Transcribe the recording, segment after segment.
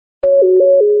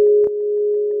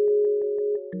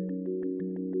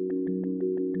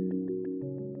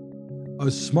A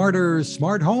smarter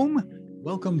smart home?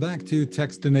 Welcome back to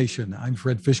Techstination. I'm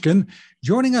Fred Fishkin.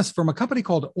 Joining us from a company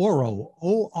called Orro,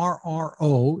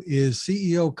 O-R-R-O, is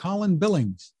CEO Colin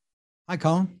Billings. Hi,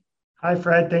 Colin. Hi,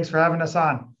 Fred. Thanks for having us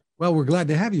on. Well, we're glad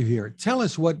to have you here. Tell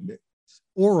us what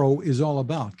Orro is all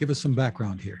about. Give us some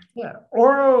background here. Yeah,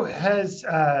 Orro has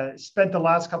spent the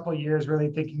last couple of years really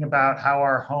thinking about how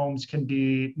our homes can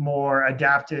be more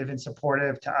adaptive and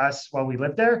supportive to us while we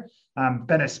live there.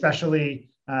 Been especially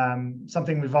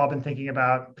something we've all been thinking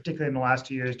about, particularly in the last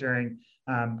 2 years during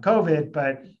COVID.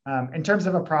 But in terms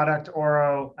of a product,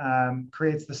 Orro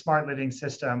creates the smart living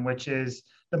system, which is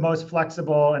the most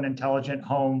flexible and intelligent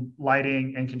home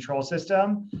lighting and control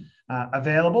system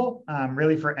available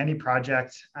really for any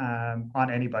project on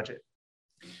any budget.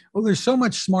 Well, there's so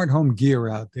much smart home gear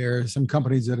out there. Some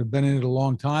companies that have been in it a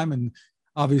long time, and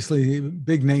obviously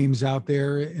big names out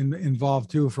there involved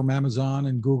too, from Amazon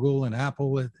and Google and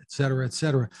Apple, et cetera, et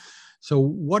cetera. So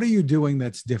what are you doing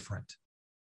that's different?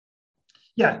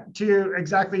 Yeah, to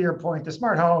exactly your point, the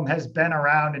smart home has been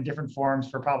around in different forms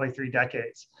for probably 3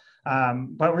 decades.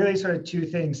 But really sort of 2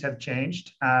 things have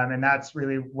changed. And that's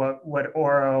really what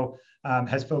Orro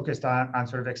has focused on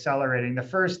sort of accelerating. The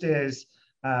first is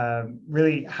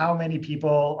really how many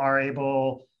people are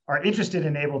interested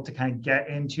and able to kind of get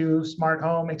into smart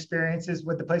home experiences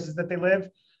with the places that they live.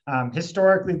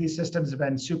 Historically, these systems have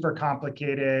been super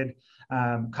complicated,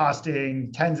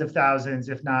 costing tens of thousands,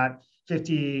 if not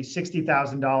 $50,000,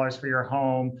 $60,000 for your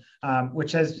home,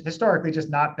 which has historically just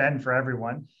not been for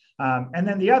everyone. And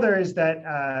then the other is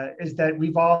that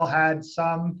we've all had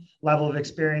some level of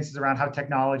experiences around how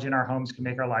technology in our homes can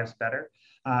make our lives better.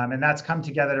 And that's come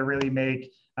together to really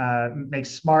make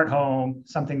smart home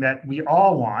something that we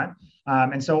all want.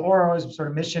 And so Orro's sort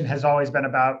of mission has always been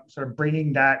about sort of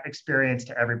bringing that experience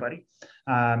to everybody.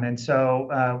 And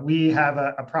so we have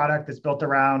a product that's built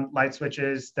around light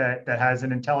switches that has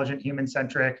an intelligent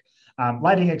human-centric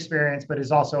lighting experience, but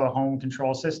is also a home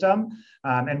control system.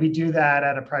 And we do that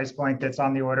at a price point that's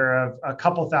on the order of a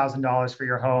couple $1,000s for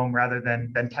your home rather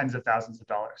than tens of thousands of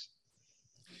dollars.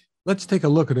 Let's take a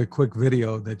look at a quick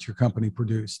video that your company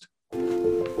produced.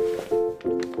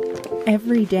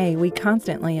 Every day, we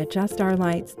constantly adjust our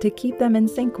lights to keep them in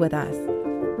sync with us.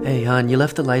 Hey, hon, you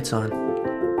left the lights on.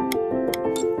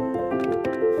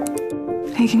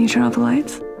 Hey, can you turn off the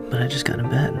lights? But I just got in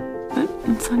bed. But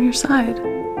it's on your side.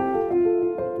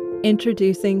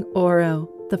 Introducing Orro,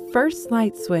 the first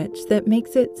light switch that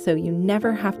makes it so you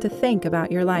never have to think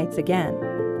about your lights again.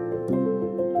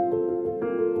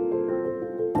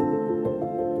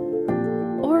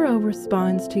 Orro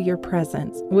responds to your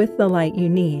presence with the light you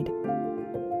need.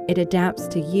 It adapts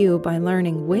to you by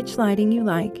learning which lighting you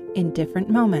like in different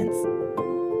moments.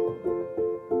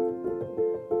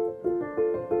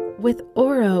 With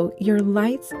Orro, your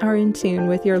lights are in tune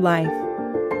with your life.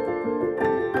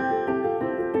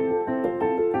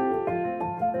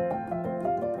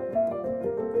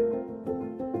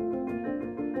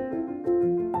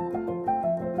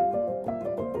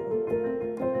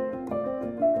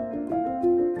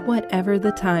 Whatever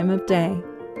the time of day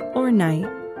or night,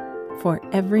 for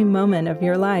every moment of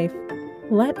your life,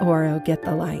 let Orro get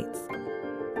the lights.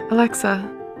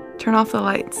 Alexa, turn off the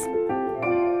lights.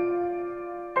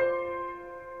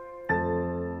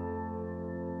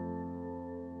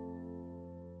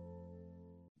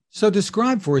 So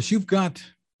describe for us, you've got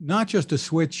not just a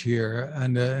switch here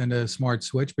and a smart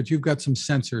switch, but you've got some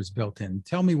sensors built in.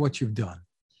 Tell me what you've done.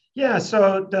 Yeah,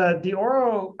 so the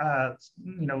Orro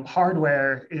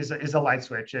hardware is a light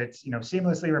switch. It's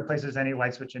seamlessly replaces any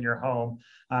light switch in your home,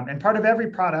 and part of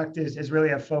every product is really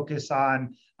a focus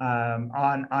on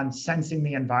sensing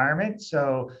the environment.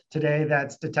 So today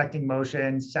that's detecting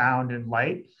motion, sound, and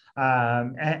light,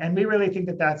 and we really think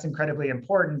that that's incredibly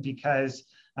important because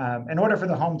in order for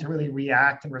the home to really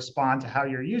react and respond to how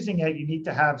you're using it, you need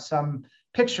to have some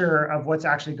picture of what's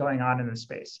actually going on in the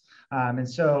space. And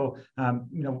so,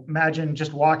 imagine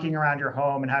just walking around your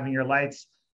home and having your lights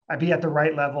be at the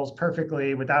right levels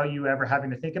perfectly without you ever having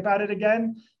to think about it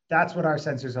again. That's what our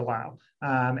sensors allow.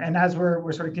 And as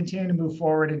we're sort of continuing to move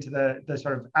forward into the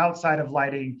sort of outside of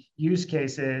lighting use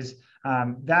cases,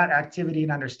 that activity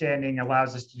and understanding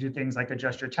allows us to do things like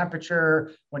adjust your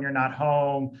temperature when you're not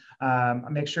home,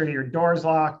 make sure your door's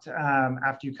locked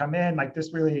after you come in. Like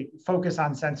this really focus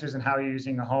on sensors and how you're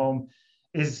using a home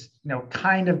is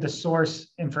kind of the source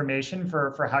information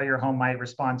for how your home might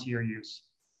respond to your use.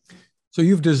 So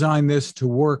you've designed this to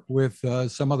work with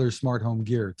some other smart home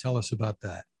gear. Tell us about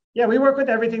that. Yeah, we work with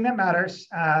everything that matters.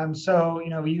 So,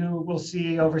 you will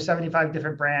see over 75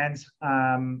 different brands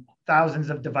thousands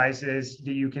of devices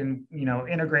that you can,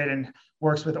 integrate and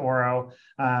works with Orro.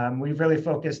 We've really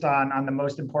focused on the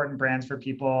most important brands for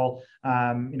people,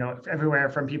 everywhere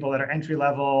from people that are entry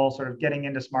level, sort of getting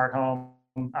into smart home,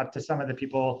 up to some of the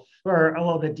people who are a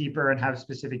little bit deeper and have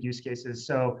specific use cases.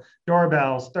 So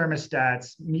doorbells,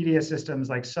 thermostats, media systems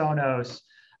like Sonos,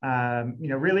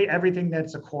 really everything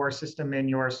that's a core system in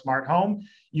your smart home,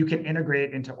 you can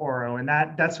integrate into Orro. And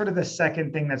that's sort of the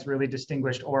second thing that's really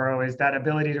distinguished Orro, is that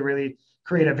ability to really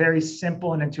create a very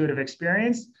simple and intuitive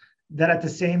experience that at the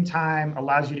same time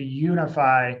allows you to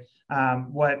unify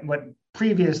what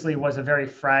previously was a very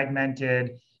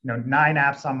fragmented, 9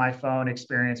 apps on my phone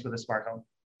experience with a smart home.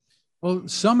 Well,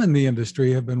 some in the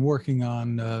industry have been working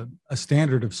on a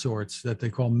standard of sorts that they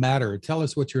call Matter. Tell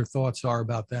us what your thoughts are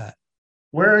about that.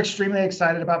 We're extremely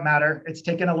excited about Matter. It's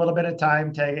taken a little bit of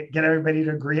time to get everybody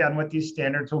to agree on what these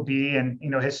standards will be. And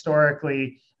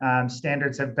historically,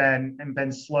 standards have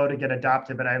been slow to get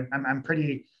adopted, but I'm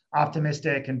pretty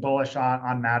optimistic and bullish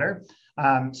on Matter.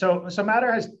 So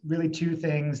Matter has really 2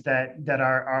 things that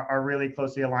are really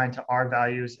closely aligned to our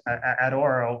values at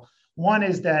Orro. One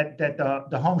is that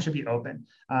the home should be open.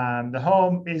 The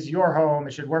home is your home.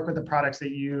 It should work with the products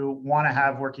that you want to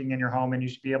have working in your home, and you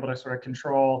should be able to sort of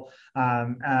control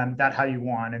that how you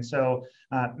want. And so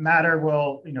Matter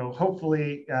will,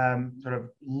 hopefully sort of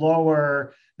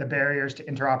lower the barriers to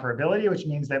interoperability, which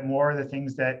means that more of the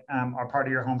things that are part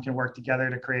of your home can work together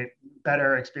to create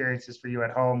better experiences for you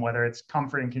at home, whether it's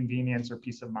comfort and convenience or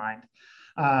peace of mind.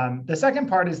 The second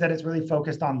part is that it's really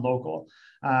focused on local.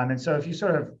 And so if you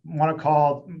sort of want to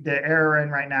call the era in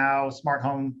right now Smart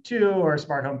Home 2 or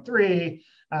Smart Home 3,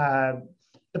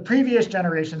 the previous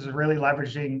generations are really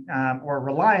leveraging or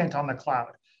reliant on the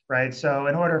cloud, right? So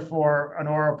in order for an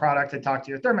Orro product to talk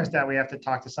to your thermostat, we have to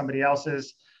talk to somebody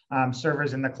else's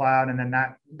servers in the cloud, and then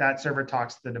that server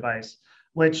talks to the device,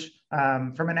 which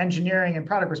from an engineering and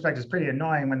product perspective is pretty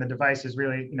annoying when the device is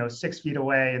really 6 feet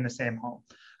away in the same home.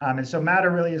 And so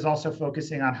Matter really is also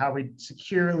focusing on how we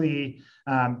securely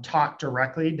talk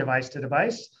directly device to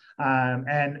device.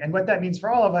 And what that means for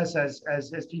all of us as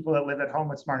people that live at home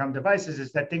with smart home devices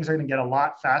is that things are going to get a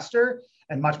lot faster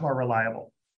and much more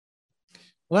reliable.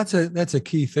 Well, that's a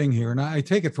key thing here. And I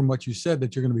take it from what you said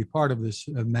that you're going to be part of this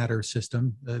Matter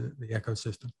system, the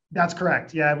ecosystem. That's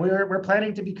correct. Yeah, we're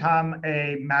planning to become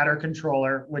a Matter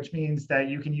controller, which means that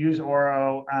you can use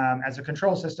Orro as a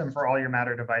control system for all your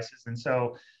Matter devices. And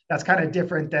so that's kind of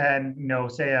different than,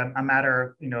 say a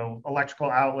Matter,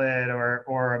 electrical outlet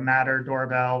or a Matter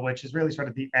doorbell, which is really sort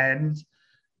of the end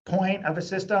point of a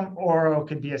system. Orro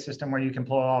could be a system where you can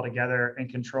pull it all together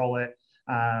and control it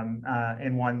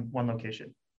in one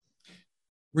location.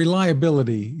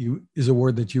 Reliability is a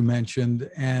word that you mentioned,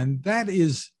 and that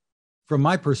is, from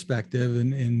my perspective,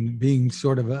 in being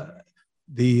sort of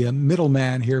the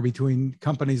middleman here between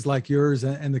companies like yours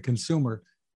and the consumer,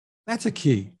 that's a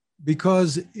key.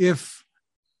 Because if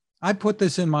I put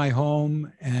this in my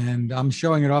home and I'm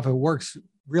showing it off, it works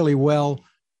really well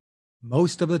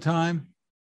most of the time,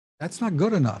 that's not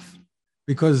good enough.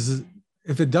 Because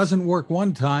if it doesn't work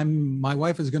one time, my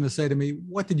wife is going to say to me,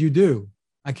 "What did you do?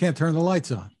 I can't turn the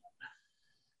lights on."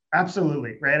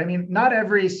 Absolutely, right? I mean, not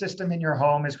every system in your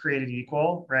home is created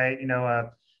equal, right?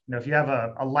 If you have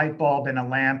a light bulb and a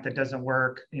lamp that doesn't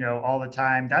work, all the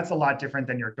time, that's a lot different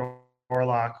than your door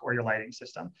lock or your lighting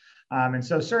system. And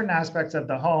so certain aspects of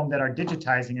the home that are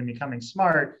digitizing and becoming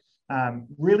smart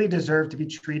really deserve to be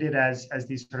treated as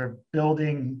these sort of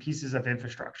building pieces of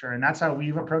infrastructure. And that's how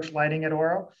we've approached lighting at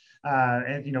Orro.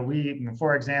 And we,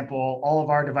 for example, all of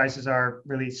our devices are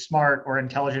really smart or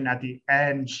intelligent at the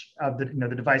edge of the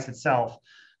device itself,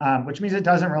 which means it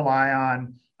doesn't rely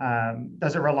on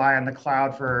the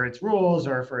cloud for its rules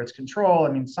or for its control.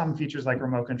 I mean, some features like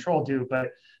remote control do, but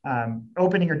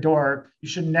opening your door, you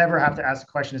should never have to ask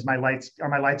the question: are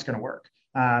my lights going to work?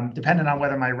 Depending on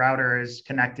whether my router is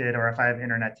connected or if I have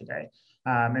internet today.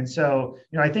 And so,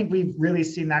 I think we've really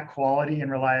seen that quality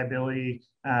and reliability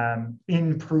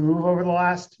improve over the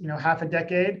last, half a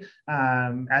decade,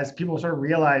 as people sort of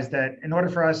realize that in order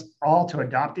for us all to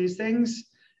adopt these things,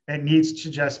 it needs to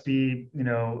just be,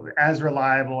 as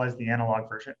reliable as the analog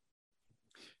version.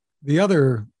 The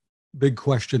other big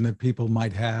question that people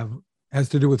might have has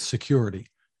to do with security.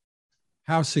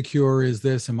 How secure is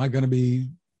this? Am I going to be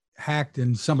hacked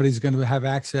and somebody's going to have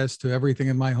access to everything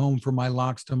in my home, from my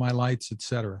locks to my lights, et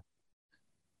cetera?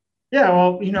 Yeah,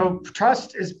 well,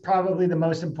 trust is probably the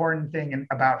most important thing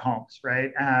about homes,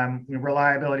 right?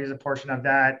 Reliability is a portion of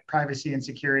that. Privacy and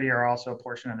security are also a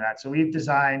portion of that. So we've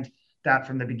designed that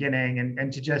from the beginning,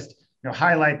 and to just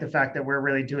highlight the fact that we're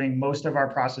really doing most of our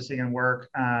processing and work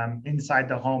inside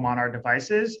the home on our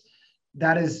devices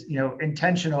that is,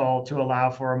 intentional to allow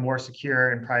for a more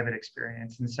secure and private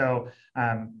experience. And so,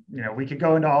 we could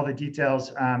go into all the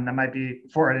details. That might be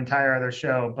for an entire other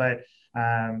show, but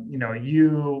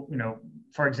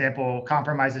for example,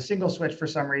 compromise a single switch for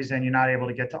some reason, you're not able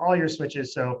to get to all your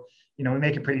switches. So, we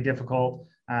make it pretty difficult.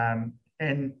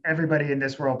 And everybody in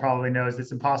this world probably knows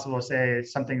it's impossible to say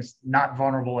something's not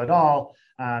vulnerable at all.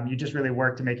 You just really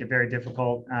work to make it very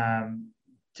difficult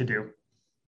to do.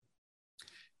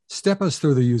 Step us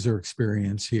through the user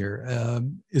experience here.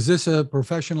 Is this a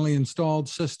professionally installed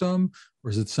system, or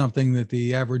is it something that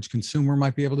the average consumer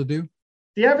might be able to do?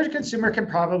 The average consumer can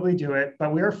probably do it,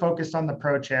 but we are focused on the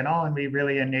pro channel, and we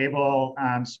really enable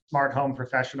smart home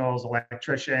professionals,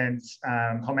 electricians,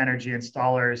 home energy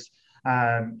installers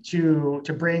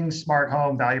to bring smart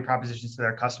home value propositions to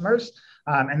their customers.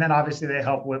 And then obviously they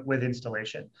help with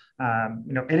installation.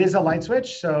 It is a light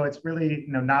switch, so it's really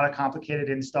not a complicated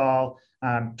install.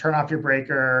 Turn off your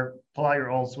breaker, pull out your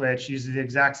old switch, use the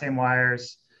exact same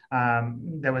wires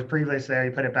that was previously there.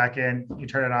 You put it back in, you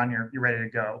turn it on, you're ready to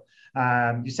go.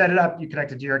 You set it up, you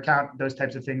connect it to your account, those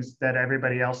types of things that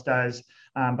everybody else does.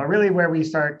 But really where we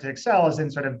start to excel is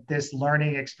in sort of this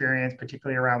learning experience,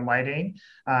 particularly around lighting,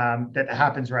 that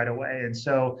happens right away. And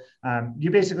so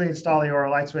you basically install the Orro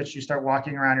light switch, you start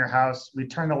walking around your house, we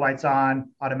turn the lights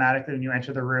on automatically when you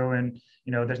enter the room, and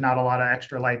there's not a lot of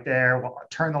extra light there. We'll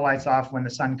turn the lights off when the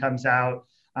sun comes out,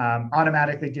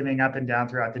 automatically dimming up and down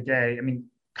throughout the day. I mean,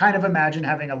 kind of imagine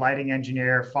having a lighting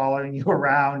engineer following you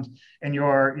around in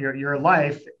your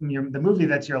life, the movie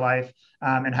that's your life,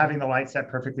 and having the light set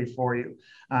perfectly for you.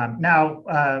 Now,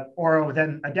 Orro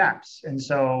then adapts. And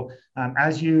so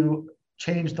as you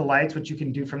change the lights, which you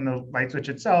can do from the light switch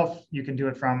itself, you can do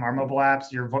it from our mobile apps,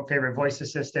 your favorite voice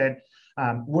assistant.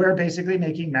 We're basically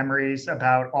making memories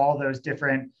about all those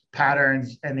different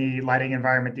patterns and the lighting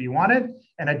environment that you wanted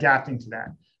and adapting to that.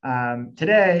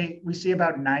 Today, we see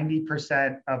about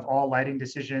 90% of all lighting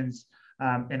decisions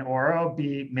in Orro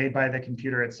be made by the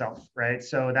computer itself, right?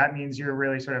 So that means you're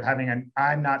really sort of having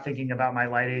I'm not thinking about my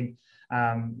lighting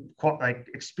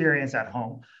experience at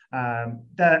home.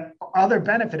 The other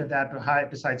benefit of that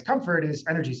besides comfort is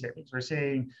energy savings. We're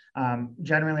seeing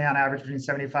generally on average between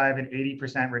 75 and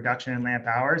 80% reduction in lamp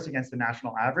hours against the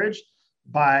national average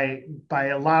by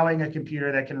allowing a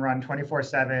computer that can run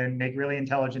 24/7, make really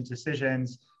intelligent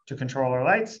decisions to control our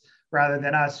lights, rather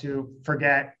than us who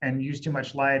forget and use too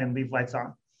much light and leave lights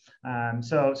on.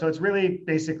 So it's really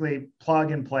basically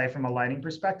plug and play from a lighting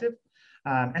perspective.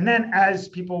 And then as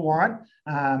people want,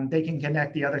 they can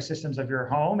connect the other systems of your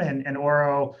home, and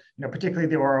Orro, particularly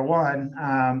the Orro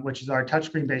One, which is our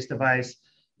touchscreen-based device,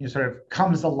 sort of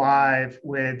comes alive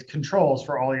with controls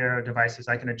for all your devices.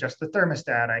 I can adjust the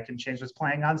thermostat, I can change what's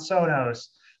playing on Sonos,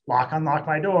 unlock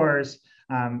my doors.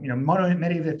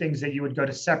 Many of the things that you would go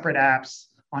to separate apps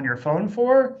on your phone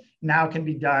for now can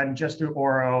be done just through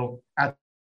Orro at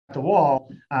the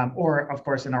wall, or of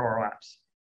course in our Orro apps.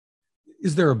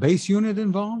 Is there a base unit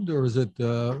involved, or is it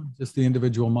just the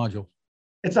individual module?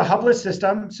 It's a hubless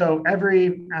system. So every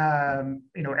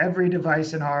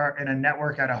device in a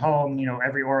network at a home,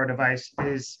 every Orro device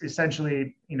is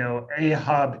essentially, a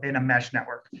hub in a mesh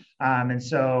network. And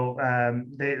so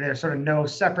there's sort of no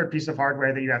separate piece of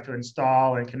hardware that you have to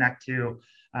install and connect to.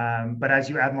 But as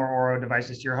you add more Orro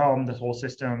devices to your home, the whole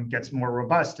system gets more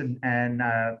robust and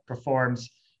performs,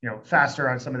 faster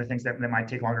on some of the things that might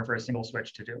take longer for a single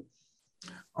switch to do.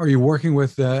 Are you working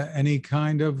with any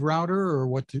kind of router, or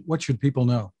what should people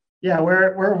know? Yeah,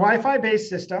 we're a Wi-Fi based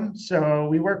system. So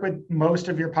we work with most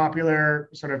of your popular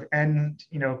sort of end,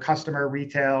 customer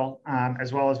retail,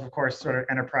 as well as, of course, sort of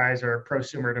enterprise or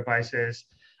prosumer devices.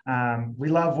 We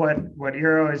love what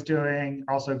Eero is doing.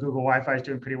 Also, Google Wi-Fi is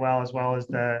doing pretty well as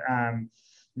the,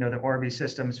 the Orbi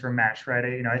systems for mesh, right?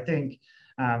 I think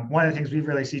one of the things we've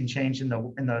really seen change in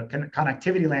the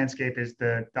connectivity landscape is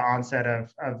the onset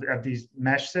of these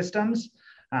mesh systems.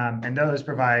 And those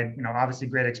provide, obviously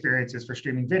great experiences for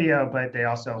streaming video, but they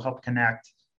also help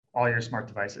connect all your smart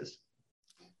devices.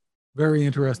 Very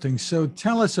interesting. So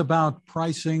tell us about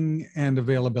pricing and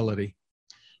availability.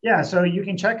 Yeah, so you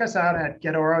can check us out at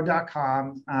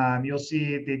getorro.com. You'll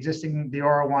see the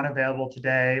Orro One available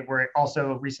today. We're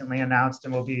also recently announced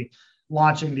and will be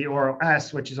launching the Orro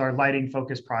S, which is our lighting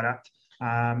focused product.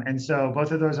 And so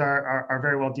both of those are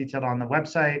very well detailed on the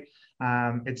website.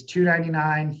 It's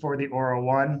 $299 for the Orro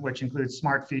One, which includes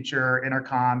smart feature,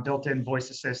 intercom, built-in voice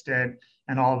assistant,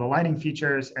 and all of the lighting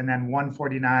features. And then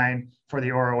 $149 for the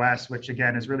Orro S, which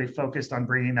again is really focused on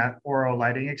bringing that Orro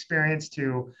lighting experience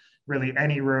to really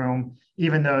any room,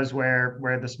 even those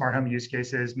where the smart home use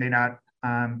cases may not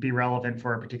be relevant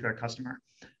for a particular customer.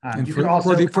 And You for, can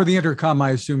also for the intercom,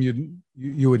 I assume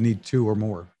you would need 2 or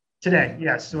more. today,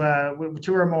 yes, 2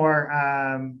 or more.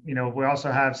 We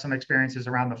also have some experiences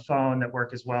around the phone that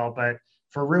work as well. But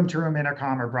for room-to-room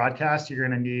intercom or broadcast, you're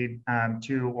going to need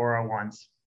 2 Orro ones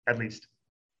at least.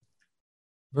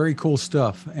 Very cool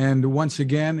stuff. And once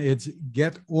again, it's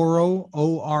getorro,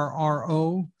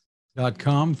 ORRO.com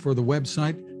for the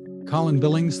website. Colin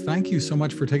Billings, thank you so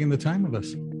much for taking the time with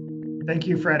us. Thank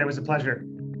you, Fred. It was a pleasure.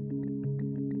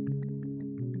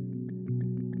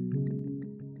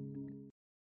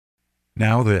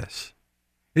 Now this.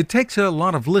 It takes a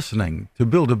lot of listening to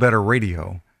build a better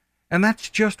radio, and that's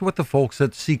just what the folks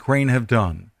at C. Crane have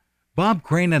done. Bob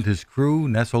Crane and his crew,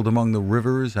 nestled among the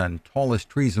rivers and tallest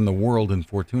trees in the world in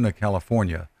Fortuna,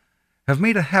 California, have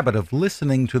made a habit of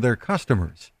listening to their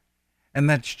customers. And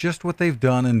that's just what they've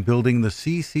done in building the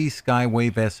CC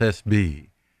Skywave SSB,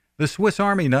 the Swiss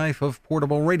Army knife of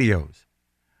portable radios.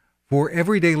 For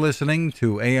everyday listening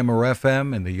to AM or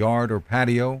FM in the yard or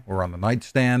patio or on the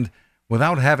nightstand,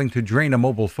 without having to drain a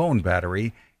mobile phone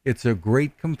battery, it's a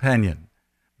great companion.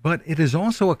 But it is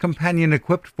also a companion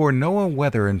equipped for NOAA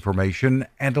weather information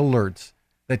and alerts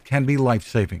that can be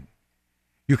life-saving.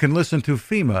 You can listen to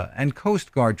FEMA and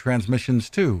Coast Guard transmissions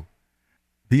too.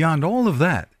 Beyond all of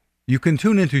that, you can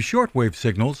tune into shortwave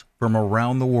signals from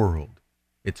around the world.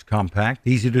 It's compact,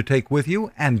 easy to take with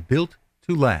you, and built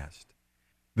to last.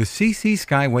 The CC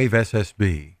Skywave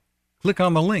SSB. Click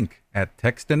on the link at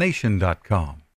Techstination.com.